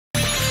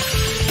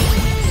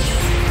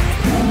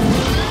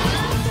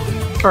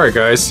Alright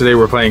guys, today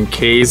we're playing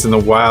Kaze and the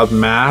Wild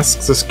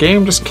Masks. This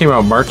game just came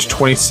out March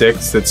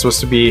 26th. It's supposed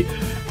to be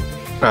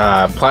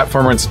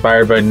platformer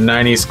inspired by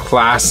 90s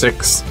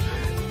classics.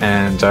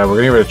 And we're going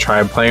to give it a try.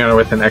 I'm playing on it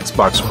with an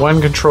Xbox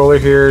One controller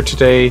here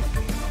today.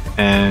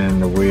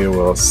 And we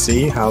will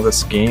see how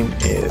this game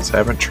is. I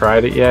haven't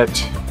tried it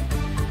yet.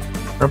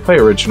 I'm going to play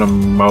original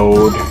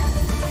mode.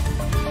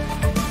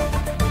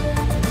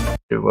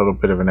 Get a little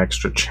bit of an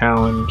extra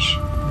challenge.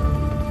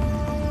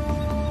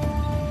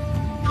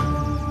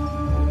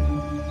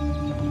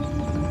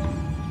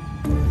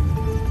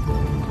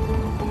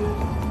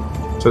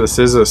 So this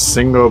is a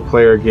single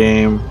player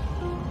game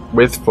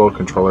with full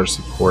controller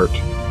support.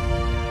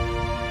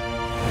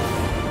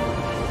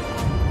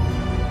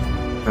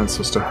 And it's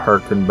supposed to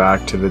harken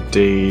back to the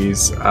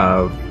days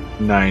of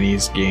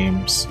 90s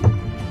games.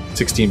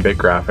 16-bit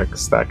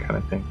graphics, that kind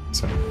of thing.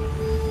 So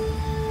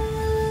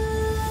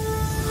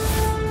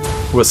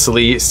we'll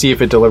see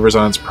if it delivers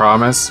on its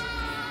promise.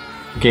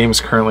 The game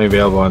is currently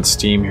available on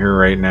Steam here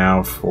right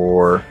now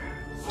for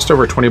just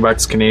over 20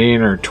 bucks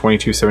Canadian or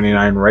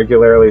 $22.79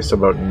 regularly, so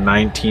about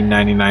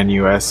 $19.99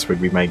 US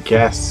would be my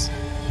guess.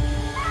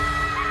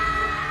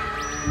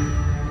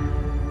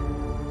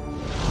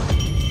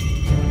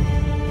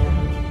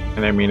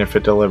 And I mean, if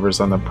it delivers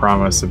on the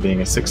promise of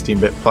being a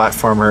 16-bit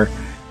platformer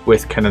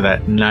with kind of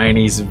that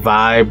 90s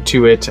vibe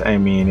to it, I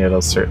mean,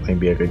 it'll certainly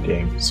be a good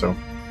game. So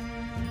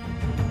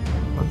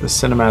let the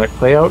cinematic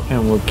play out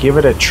and we'll give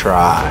it a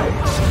try.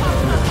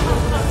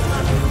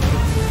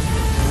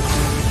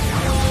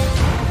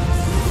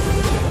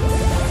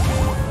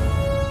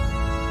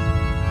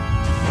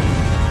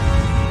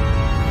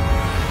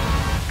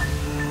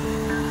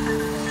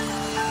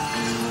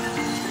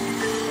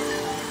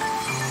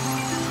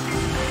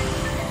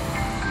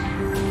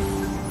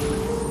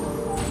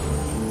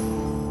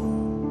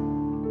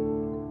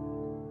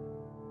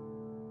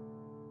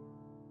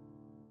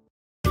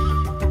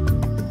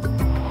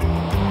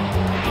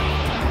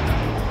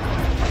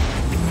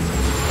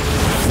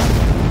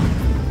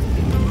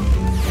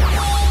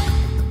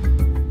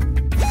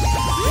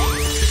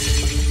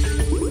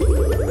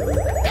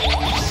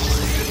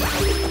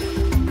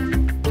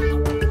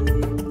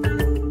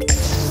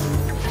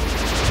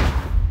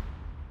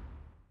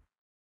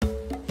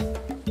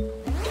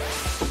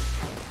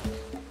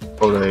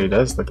 Totally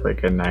does look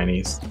like a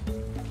 90s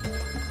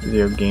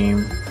video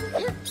game.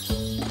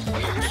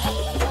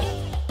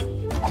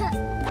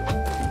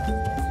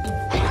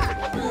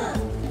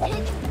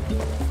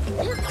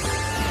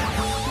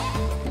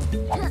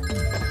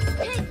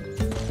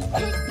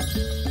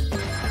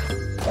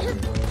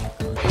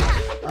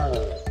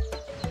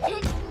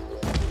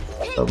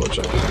 Double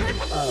check.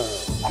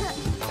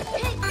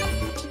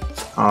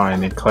 Oh,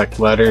 and they collect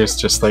letters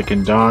just like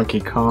in Donkey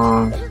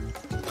Kong.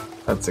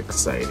 That's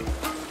exciting.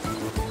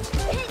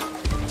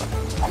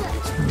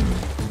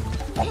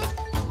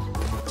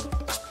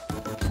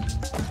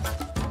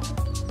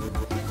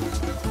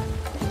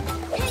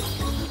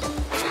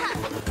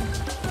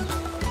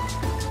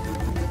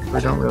 We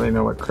don't really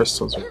know what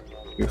crystals will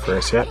do for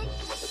us yet.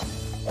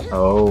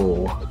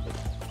 Oh.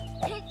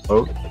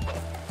 Oh.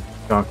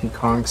 Donkey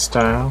Kong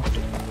style.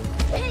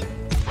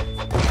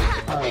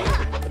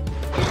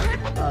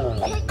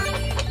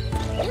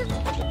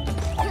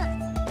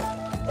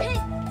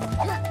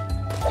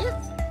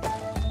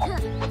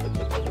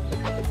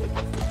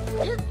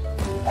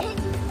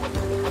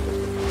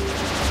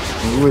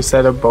 Ooh, is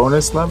that a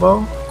bonus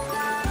level?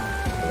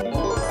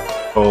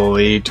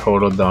 Holy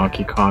total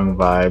Donkey Kong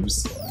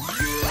vibes.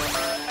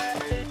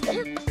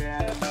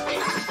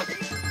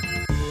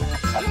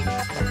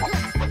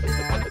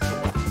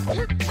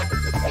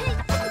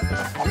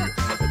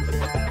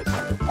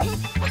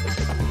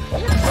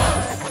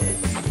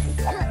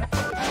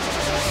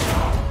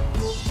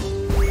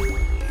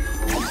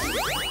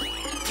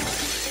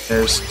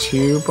 There's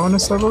 2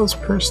 bonus levels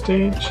per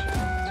stage.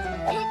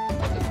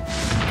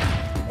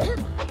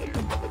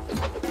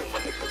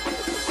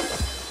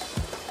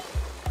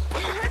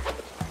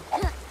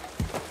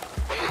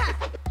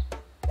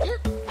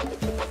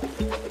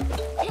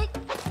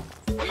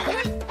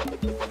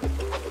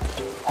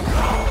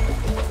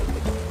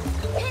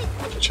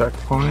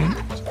 Checkpoint.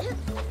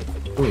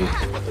 Ooh.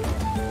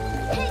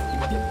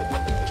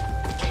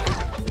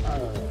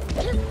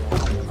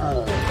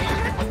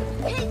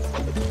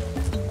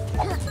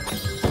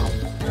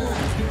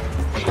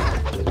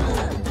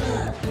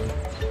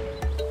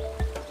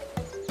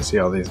 See,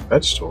 all these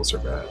vegetables are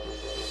bad.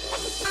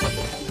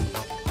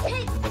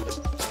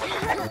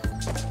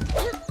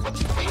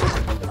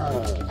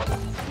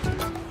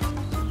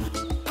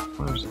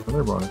 Oh, there's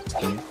another bonus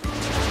game.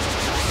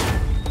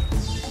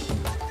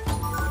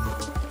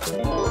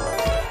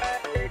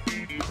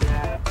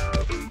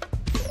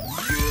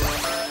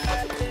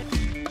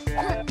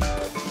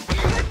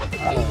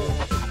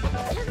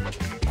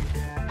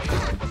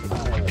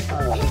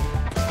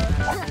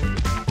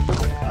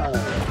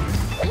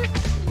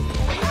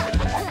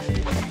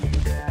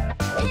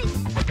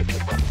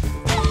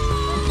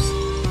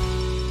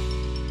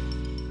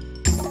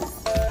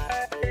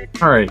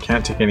 Alright,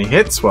 can't take any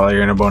hits while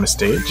you're in a bonus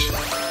stage.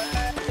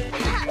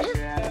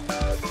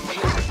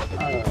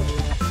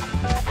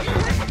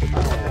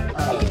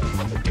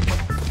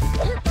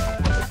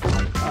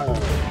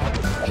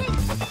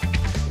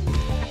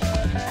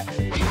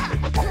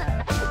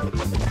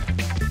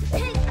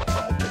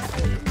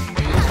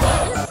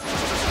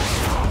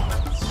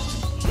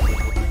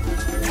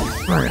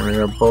 Alright, we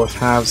got both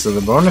halves of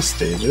the bonus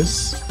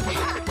stages.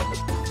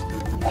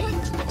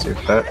 See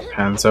if that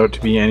pans out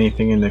to be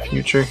anything in the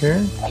future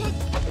here.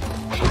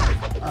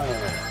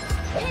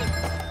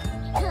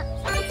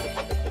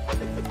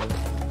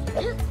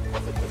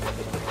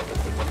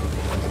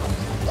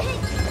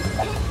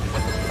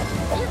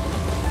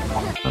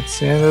 That's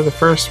the end of the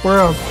first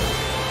world.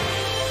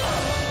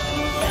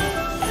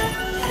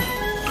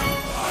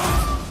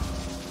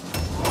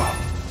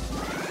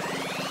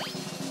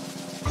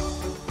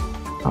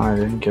 I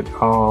didn't get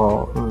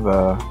all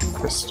the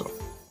crystal.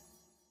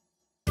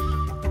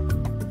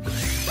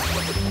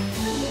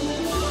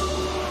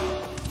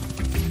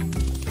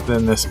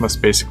 Then this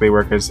must basically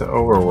work as the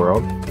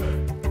overworld.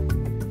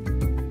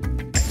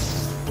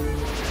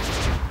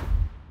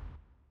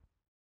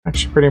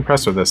 Actually pretty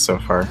impressed with this so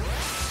far.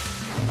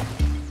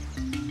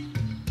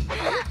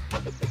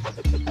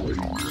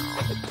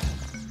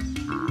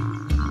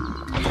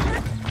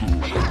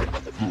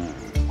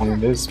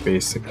 And it is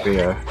basically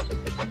a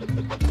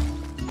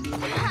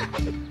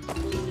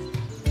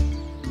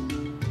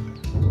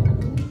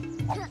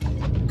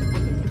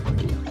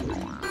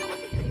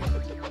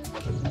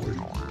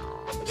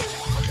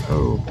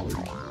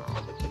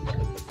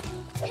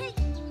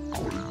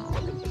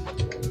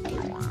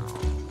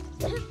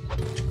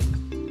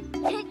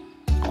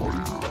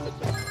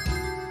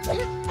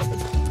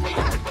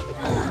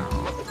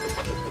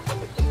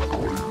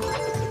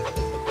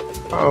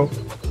oh,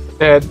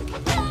 dead.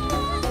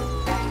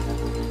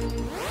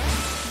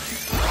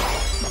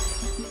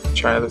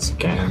 Try this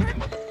again.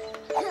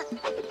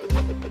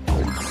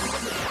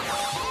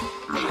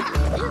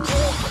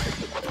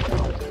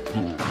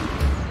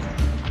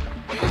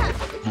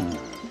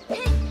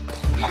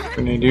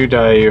 When you do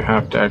die, you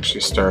have to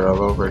actually start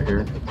all over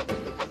here.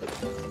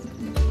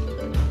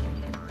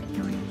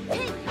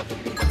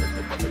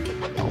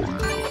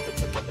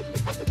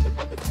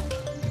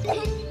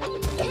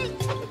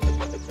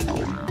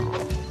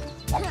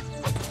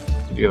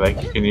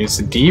 Like, you can use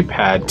the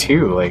D-pad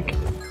too, like,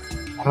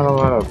 not a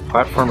lot of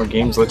platformer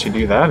games let you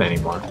do that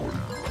anymore.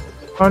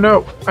 Oh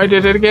no, I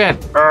did it again!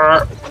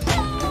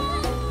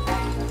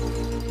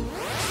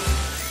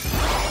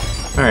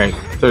 Alright,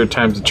 third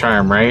time's a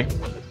charm, right?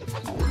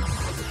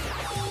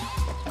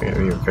 I can't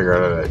even figure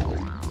out how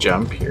to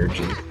jump here,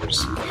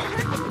 jeepers.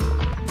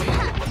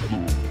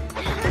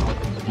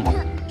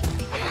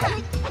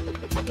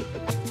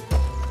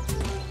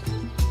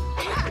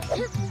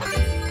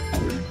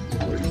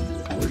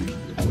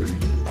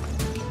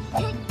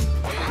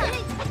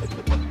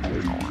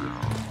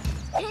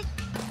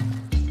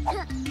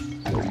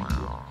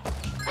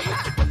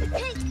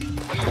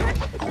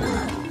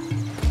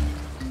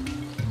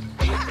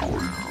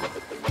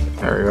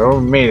 There we go,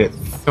 made it.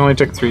 It only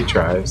took 3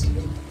 tries.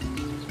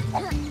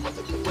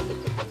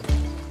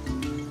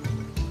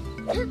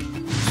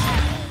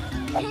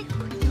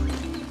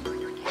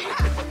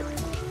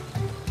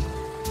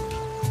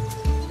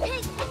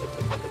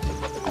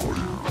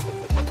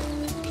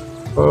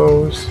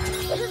 Close.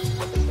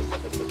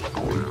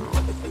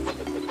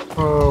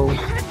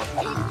 Oh.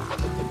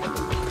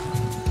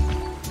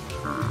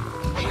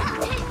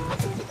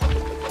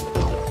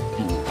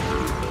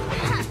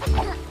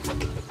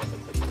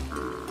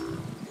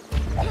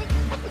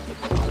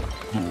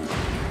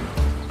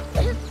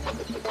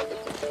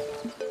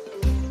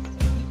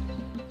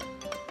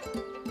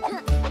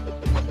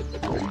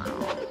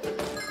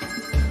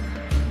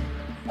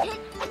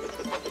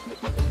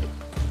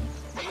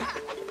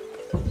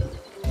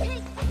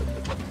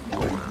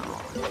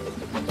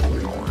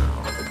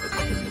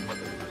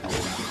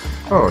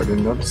 Oh, I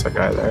didn't notice that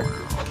guy there.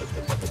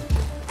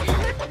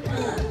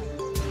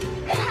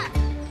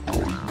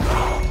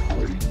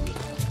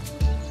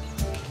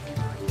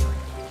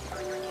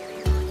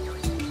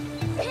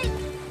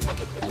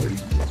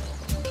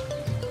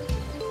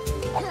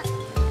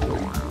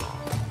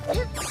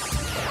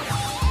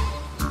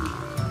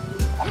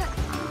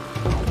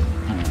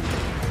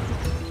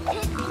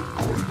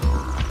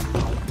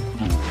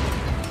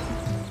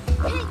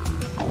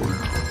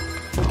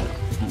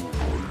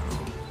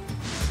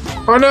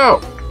 Oh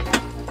no!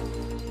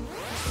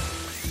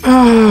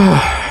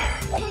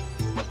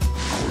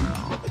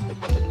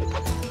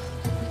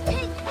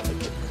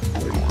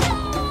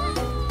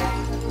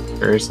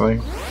 Seriously?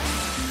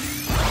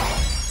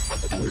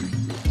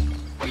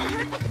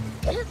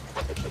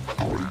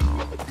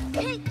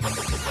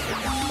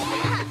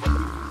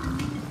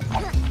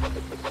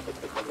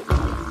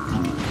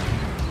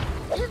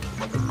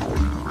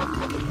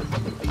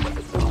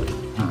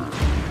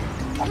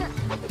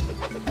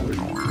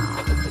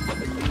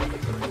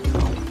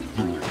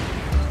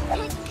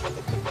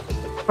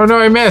 Oh no,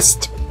 I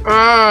missed!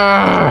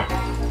 Ah!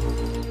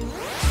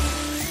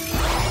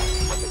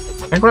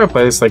 think when I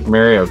play this like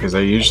Mario, because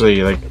I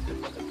usually like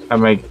have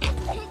my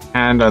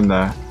hand on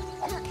the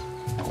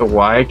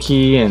Y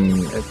key, and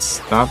it's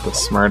not the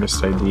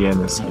smartest idea in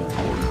this game.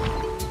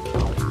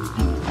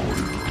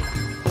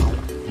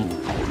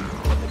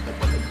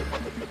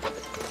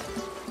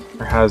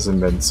 Or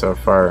hasn't been so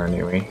far,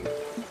 anyway.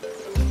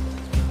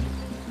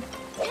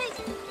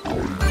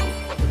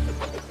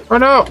 Oh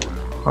no!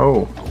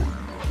 Oh,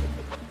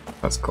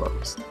 that's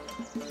close.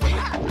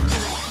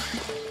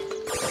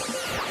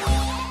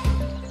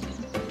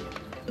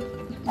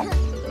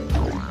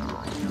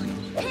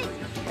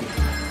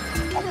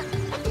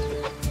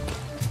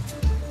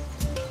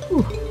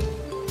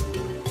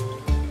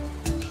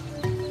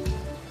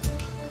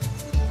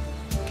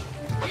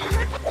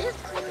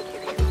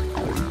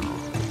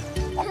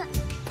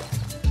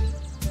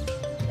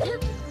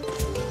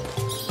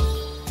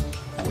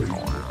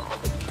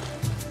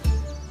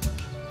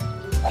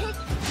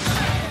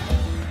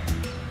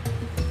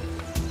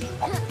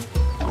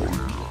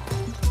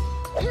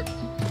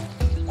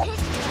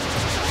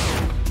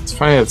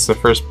 Funny, it's the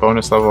first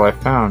bonus level I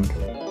found.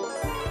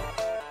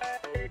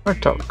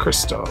 Collect all the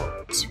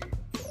crystals.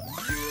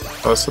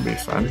 Oh, this will be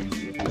fun.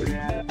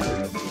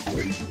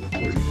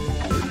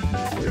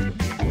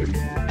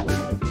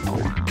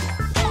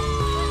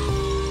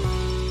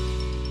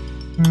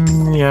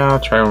 Yeah, I'll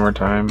try one more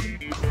time.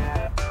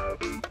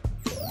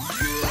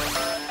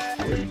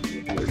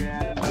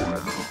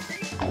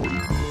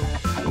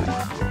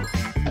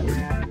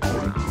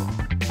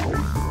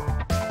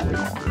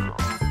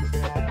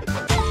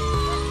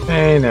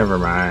 Hey, never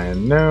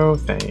mind. No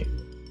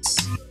thanks.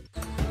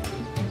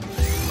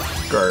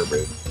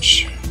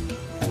 Garbage.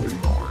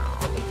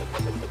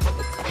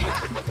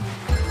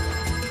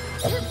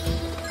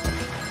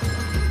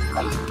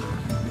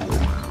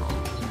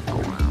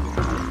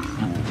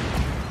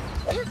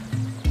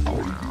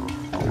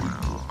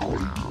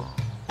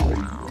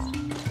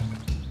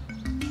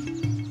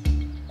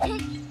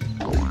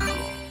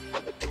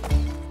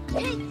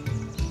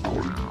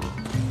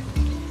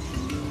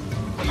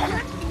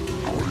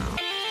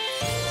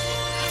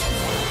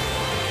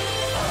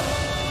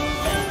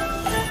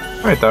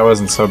 Alright, that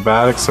wasn't so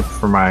bad, except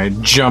for my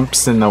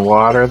jumps in the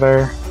water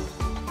there.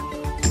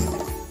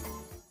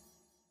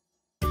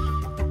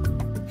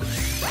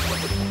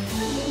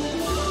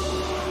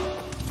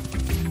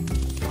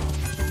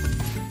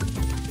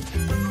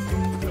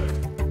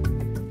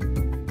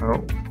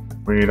 Oh,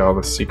 we need all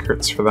the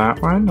secrets for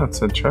that one.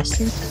 That's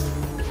interesting.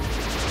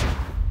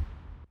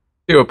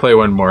 We'll play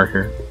one more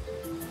here.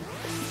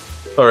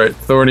 Alright,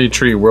 Thorny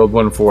Tree, World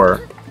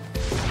 1-4.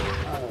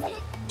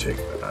 Take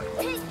that.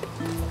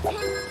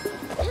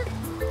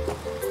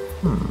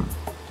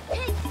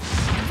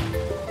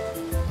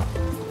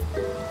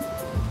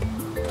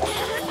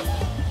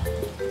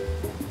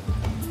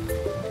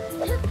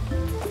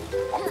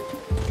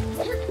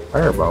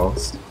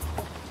 Fireballs.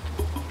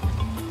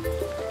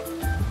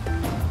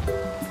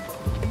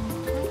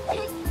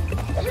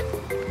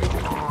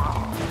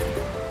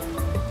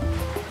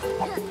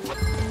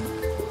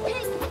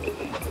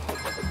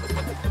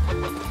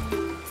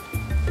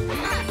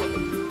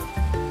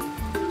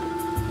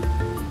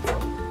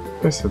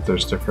 I guess that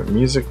there's different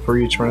music for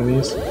each one of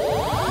these.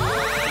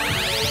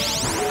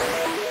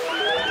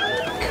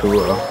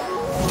 Cool.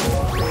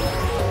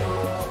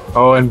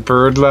 Oh, and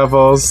bird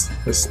levels.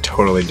 This is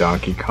totally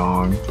Donkey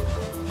Kong.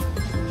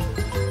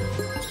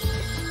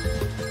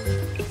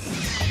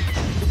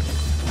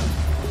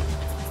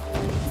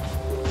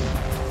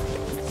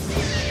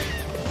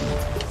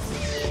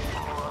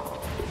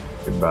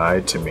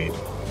 Goodbye to me.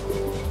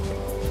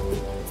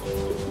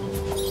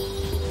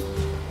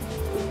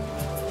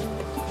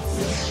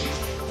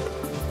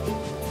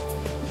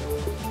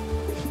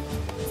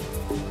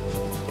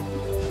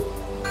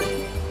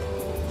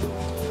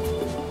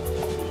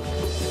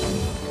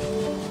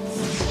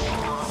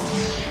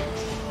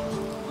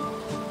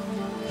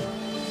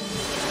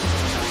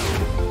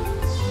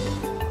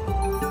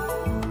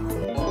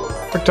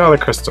 Collect all the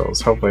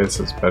crystals. Hopefully this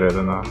is better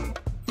than that.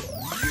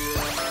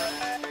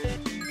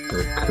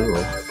 Very cool.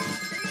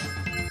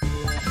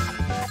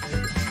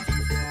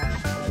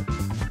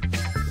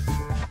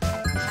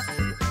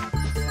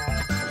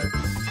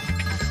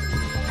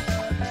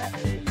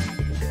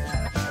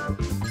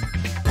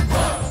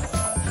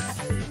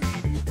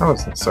 That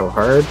wasn't so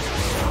hard.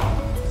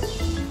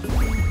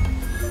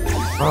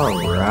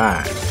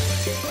 Alright.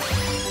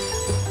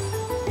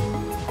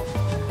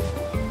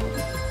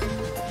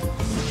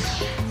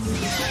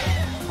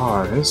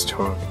 Oh, it is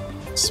total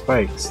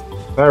spikes.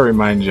 Does that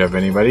remind you of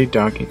anybody?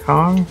 Donkey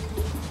Kong?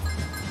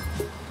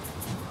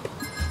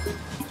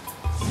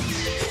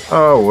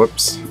 Oh,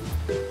 whoops.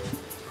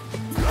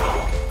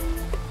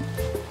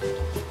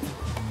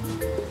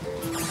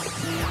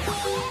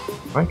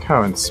 I like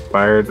how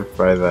inspired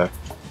by the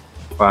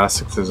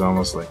classics is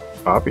almost like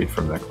copied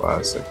from the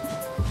classic.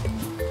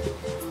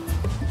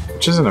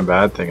 Which isn't a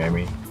bad thing, I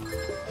mean.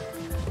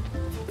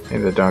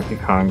 Maybe the Donkey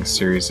Kong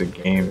series of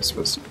games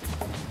was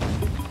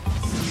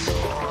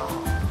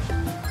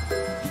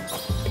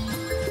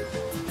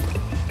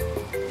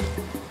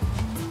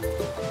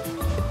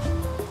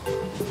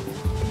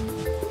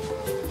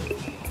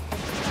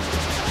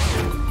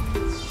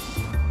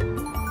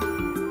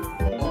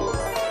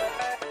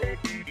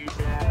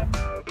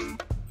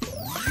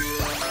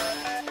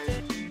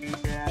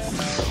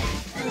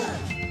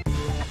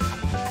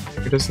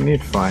doesn't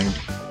need flying.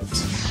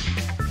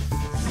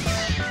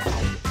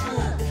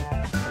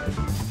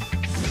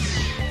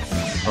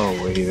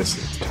 Oh wait, this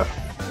is tough.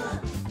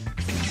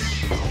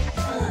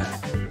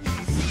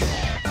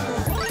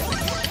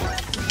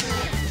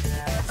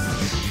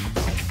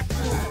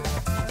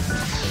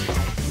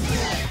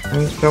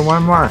 Let's go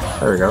one more.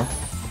 There we go.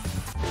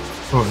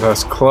 Oh,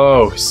 that's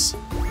close.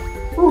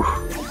 Whew.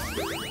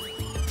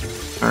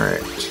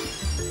 Alright.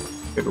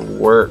 Good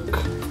work.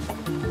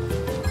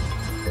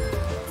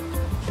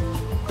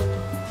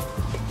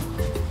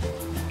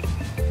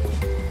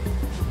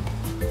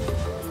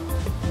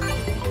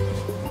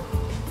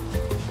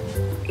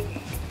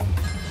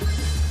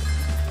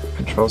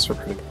 Controls are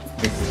pretty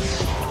big.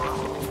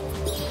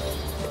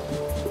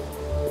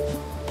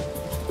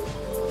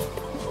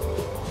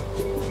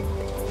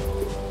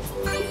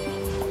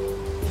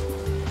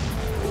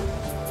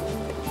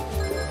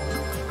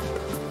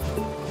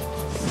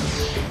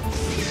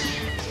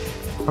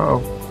 Uh-oh.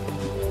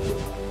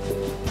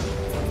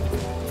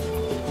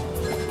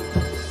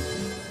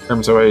 In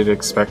terms of what you'd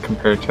expect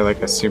compared to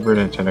like a Super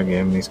Nintendo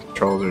game, these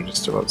controls are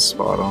just about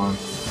spot on.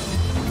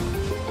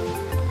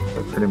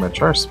 They pretty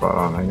much are spot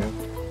on, I guess.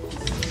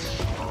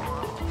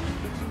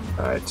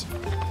 Right.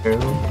 Two.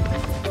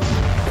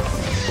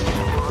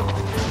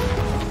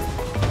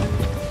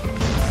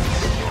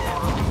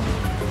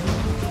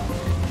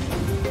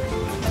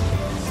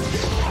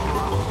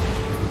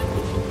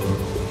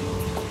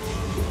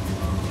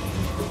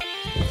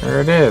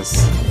 There it is.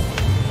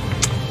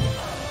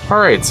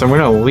 Alright, so I'm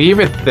going to leave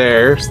it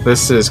there.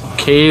 This is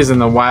Kaze and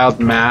the Wild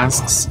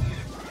Masks.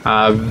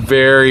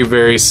 Very,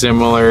 very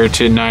similar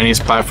to 90s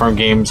platform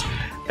games.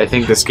 I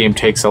think this game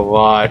takes a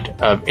lot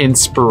of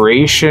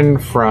inspiration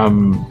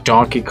from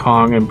Donkey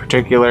Kong in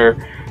particular.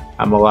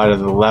 A lot of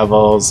the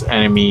levels,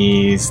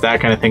 enemies, that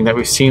kind of thing that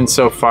we've seen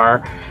so far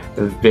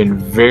have been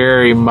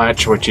very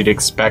much what you'd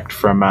expect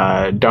from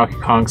a Donkey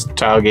Kong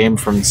style game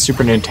from the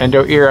Super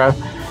Nintendo era.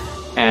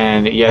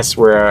 And yes,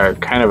 we're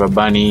kind of a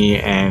bunny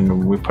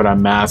and we put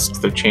on masks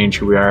to change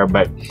who we are,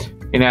 but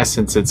in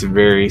essence it's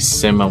very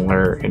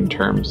similar in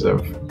terms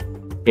of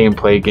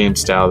gameplay, game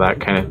style,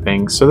 that kind of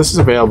thing. So this is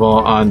available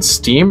on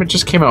Steam. It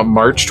just came out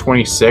March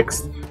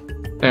 26th,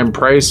 and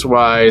price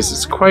wise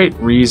it's quite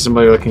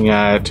reasonably, looking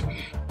at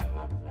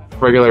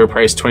regular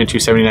price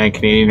 $22.79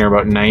 Canadian or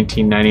about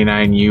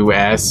 $19.99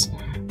 US.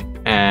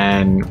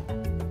 And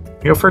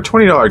you know, for a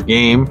 $20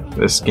 game,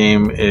 this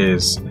game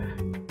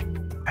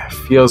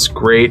feels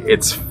great.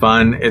 It's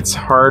fun, it's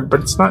hard, but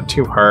it's not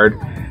too hard.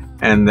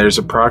 And there's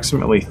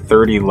approximately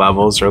 30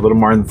 levels, or a little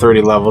more than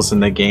 30 levels in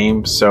the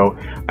game. So,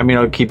 I mean,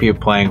 it'll keep you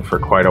playing for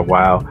quite a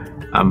while.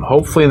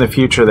 Hopefully in the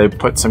future they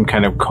put some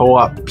kind of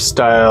co-op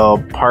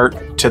style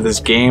part to this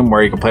game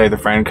where you can play with a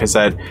friend, because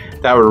that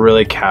would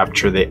really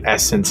capture the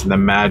essence and the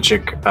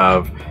magic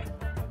of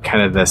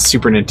kind of the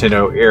Super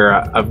Nintendo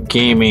era of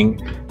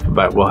gaming.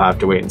 But we'll have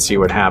to wait and see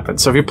what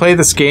happens. So if you play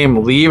this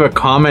game, leave a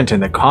comment in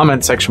the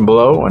comment section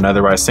below. And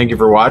otherwise, thank you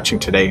for watching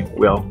today.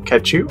 We'll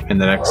catch you in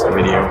the next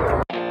video.